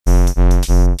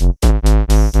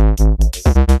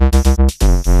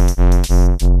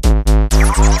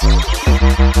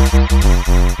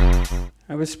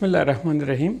Bismillah ar-Rahman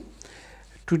ar-Rahim.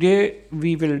 Today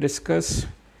we will discuss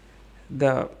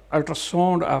the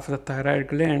ultrasound of the thyroid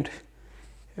gland.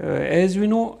 As we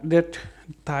know that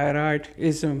thyroid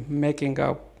is making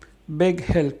a big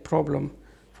health problem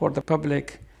for the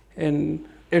public, and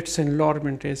its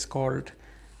enlargement is called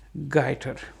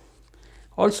goiter.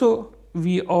 Also,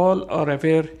 we all are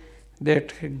aware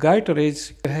that goiter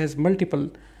has multiple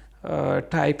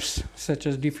types such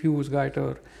as diffuse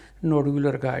goiter,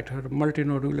 nodular goiter,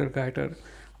 multinodular goiter,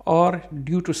 or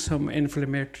due to some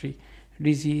inflammatory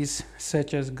disease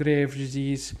such as Graves'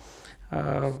 disease,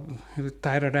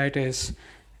 thyroiditis,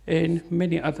 and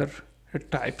many other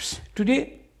types.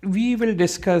 Today we will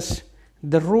discuss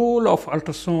the role of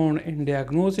ultrasound in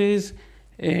diagnosis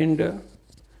and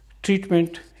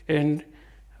treatment, and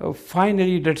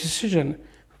finally the decision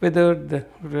whether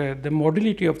the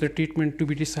modality of the treatment to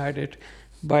be decided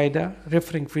by the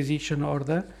referring physician or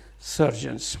the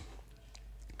surgeons.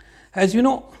 As you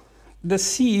know, the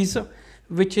SEAS,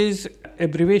 which is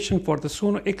abbreviation for the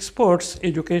Sono Experts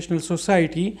Educational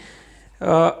Society,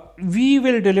 we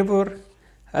will deliver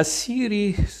a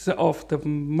series of the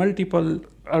multiple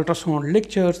ultrasound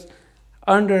lectures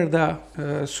under the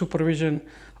supervision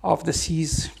of the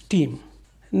SEAS team.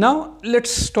 Now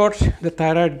let's start the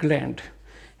thyroid gland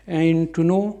and to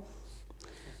know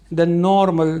the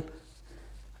normal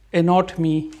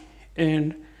anatomy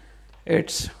and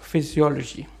its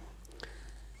physiology.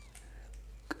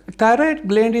 Thyroid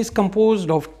gland is composed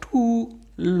of two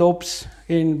lobes,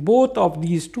 and both of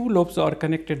these two lobes are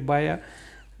connected by a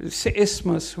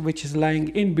isthmus which is lying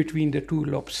in between the two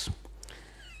lobes.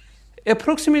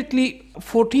 Approximately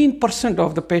 14%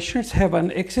 of the patients have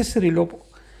an accessory lobe,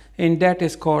 and that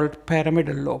is called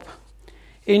pyramidal lobe.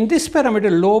 In this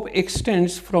pyramidal lobe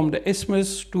extends from the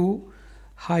isthmus to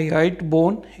hyoid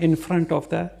bone in front of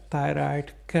the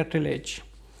thyroid cartilage.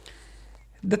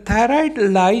 The thyroid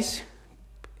lies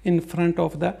in front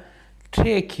of the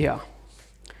trachea,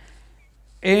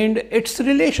 and its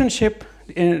relationship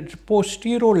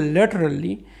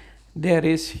posterolaterally there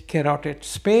is carotid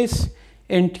space.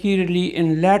 Anteriorly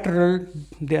and lateral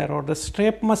there are the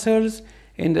strap muscles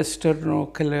and the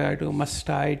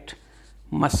sternocleidomastoid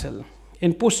muscle.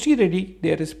 And posteriorly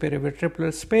there is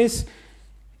perivertebral space,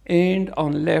 and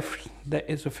on left the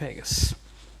esophagus.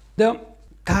 The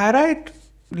thyroid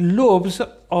lobes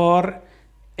are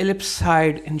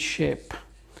ellipsoid in shape,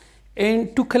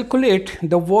 and to calculate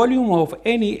the volume of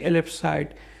any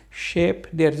ellipsoid shape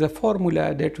there is a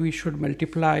formula that we should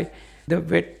multiply the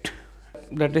width,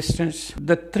 the distance,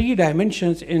 the three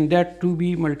dimensions in that to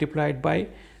be multiplied by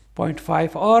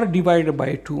 0.5 or divided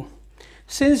by 2.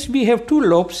 Since we have two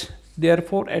lobes,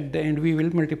 therefore at the end we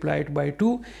will multiply it by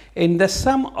 2, and the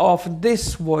sum of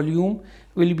this volume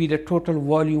will be the total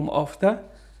volume of the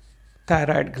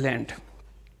thyroid gland.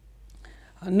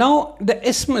 Now the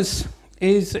isthmus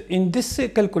is, in this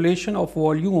calculation of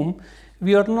volume,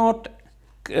 we are not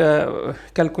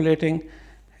calculating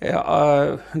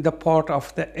the part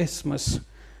of the isthmus.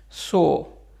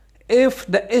 So if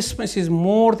the isthmus is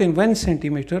more than 1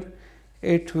 centimeter,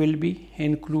 it will be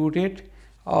included,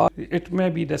 or it may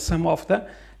be the sum of the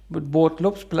both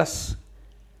lobes plus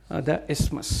the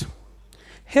isthmus.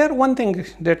 Here one thing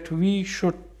that we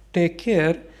should take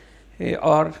care,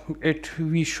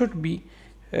 we should be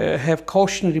have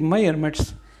cautionary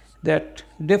measurements, that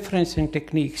difference in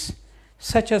techniques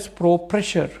such as probe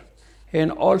pressure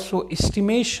and also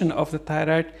estimation of the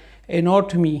thyroid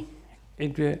anatomy.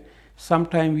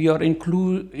 Sometimes we are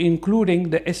including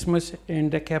the isthmus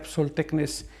and the capsule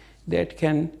thickness that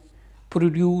can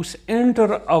produce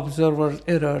inter-observer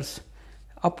errors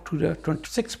up to the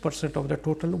 26% of the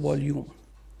total volume.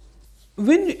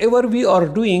 Whenever we are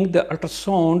doing the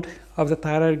ultrasound of the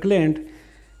thyroid gland,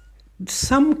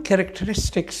 some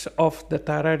characteristics of the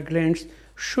thyroid glands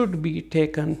should be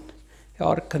taken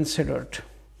or considered.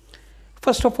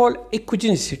 First of all,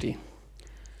 echogenicity.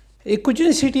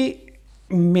 Echogenicity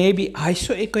may be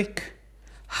isoechoic,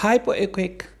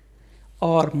 hypoechoic,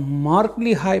 or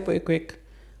markedly hypoechoic,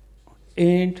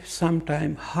 and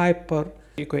sometimes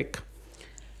hyperechoic.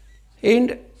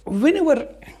 And whenever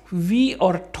we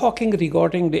are talking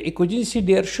regarding the echogenicity,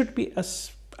 there should be a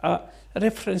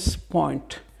reference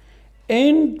point.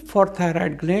 And for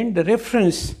thyroid gland, the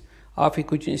reference of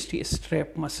echogenicity is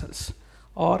strap muscles,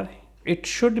 or it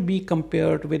should be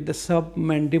compared with the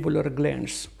submandibular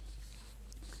glands.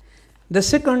 The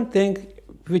second thing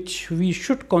which we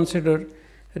should consider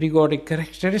regarding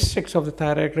characteristics of the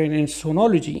thyroid gland in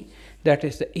sonology, that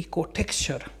is the echo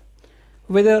texture,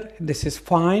 whether this is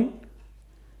fine,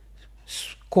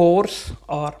 coarse,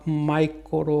 or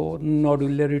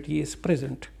micronodularity is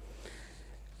present.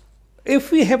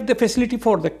 If we have the facility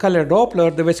for the color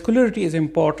Doppler, the vascularity is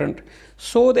important.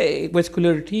 So the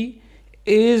vascularity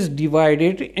is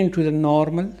divided into the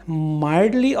normal,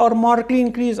 mildly or markedly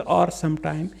increased, or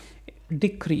sometimes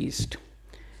decreased.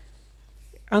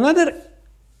 Another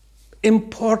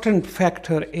important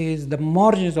factor is the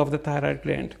margins of the thyroid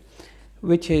gland,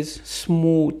 which is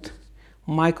smooth,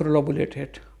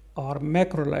 microlobulated, or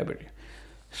macrolobulated.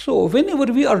 So whenever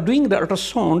we are doing the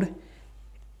ultrasound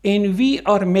and we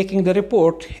are making the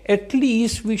report, at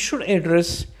least we should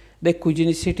address the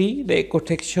echogenicity, the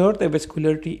echotexture, the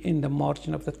vascularity in the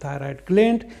margin of the thyroid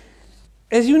gland.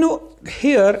 As you know,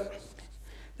 here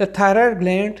the thyroid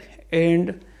gland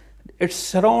and its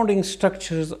surrounding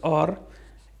structures are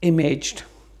imaged.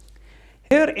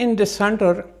 Here in the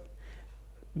center,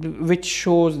 which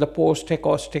shows the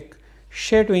post-acoustic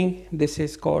shadowing, this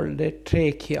is called the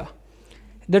trachea.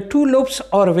 The two lobes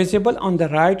are visible on the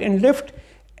right and left,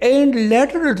 and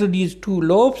lateral to these two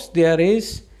lobes there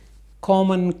is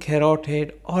common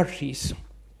carotid arteries.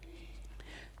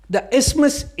 The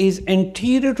isthmus is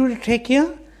anterior to the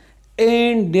trachea,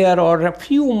 and there are a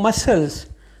few muscles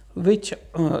which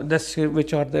are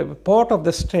the part of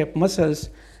the strap muscles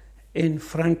in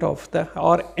front of the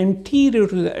or anterior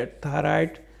to the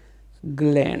thyroid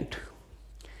gland.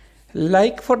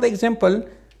 Like for the example,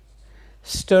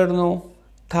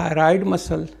 sternothyroid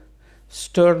muscle,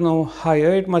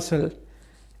 sternohyoid muscle,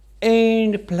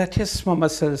 and platysma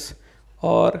muscles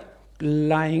are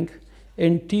lying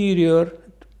anterior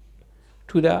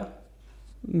to the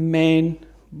main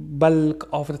bulk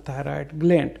of the thyroid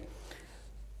gland.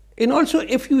 And also,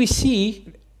 if you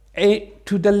see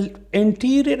to the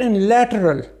anterior and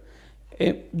lateral,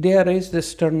 there is the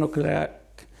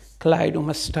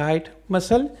sternocleidomastoid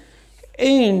muscle,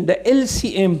 and the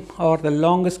LCM or the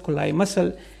longest colli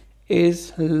muscle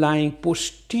is lying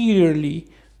posteriorly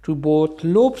to both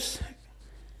lobes.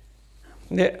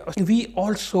 We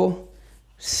also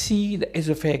see the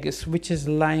esophagus, which is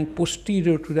lying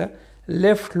posterior to the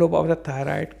left lobe of the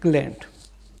thyroid gland.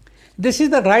 This is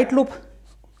the right lobe,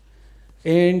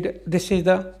 and this is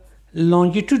the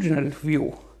longitudinal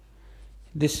view.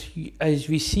 This, as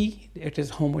we see, it is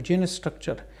homogeneous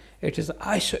structure. It is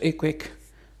isoechoic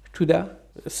to the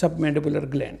submandibular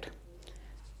gland.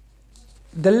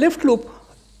 The left lobe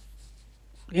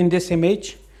in this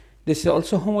image, this is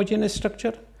also homogeneous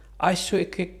structure,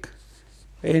 isoechoic,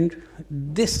 and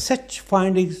such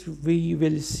findings we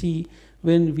will see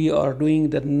when we are doing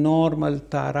the normal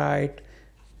thyroid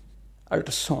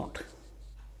ultrasound.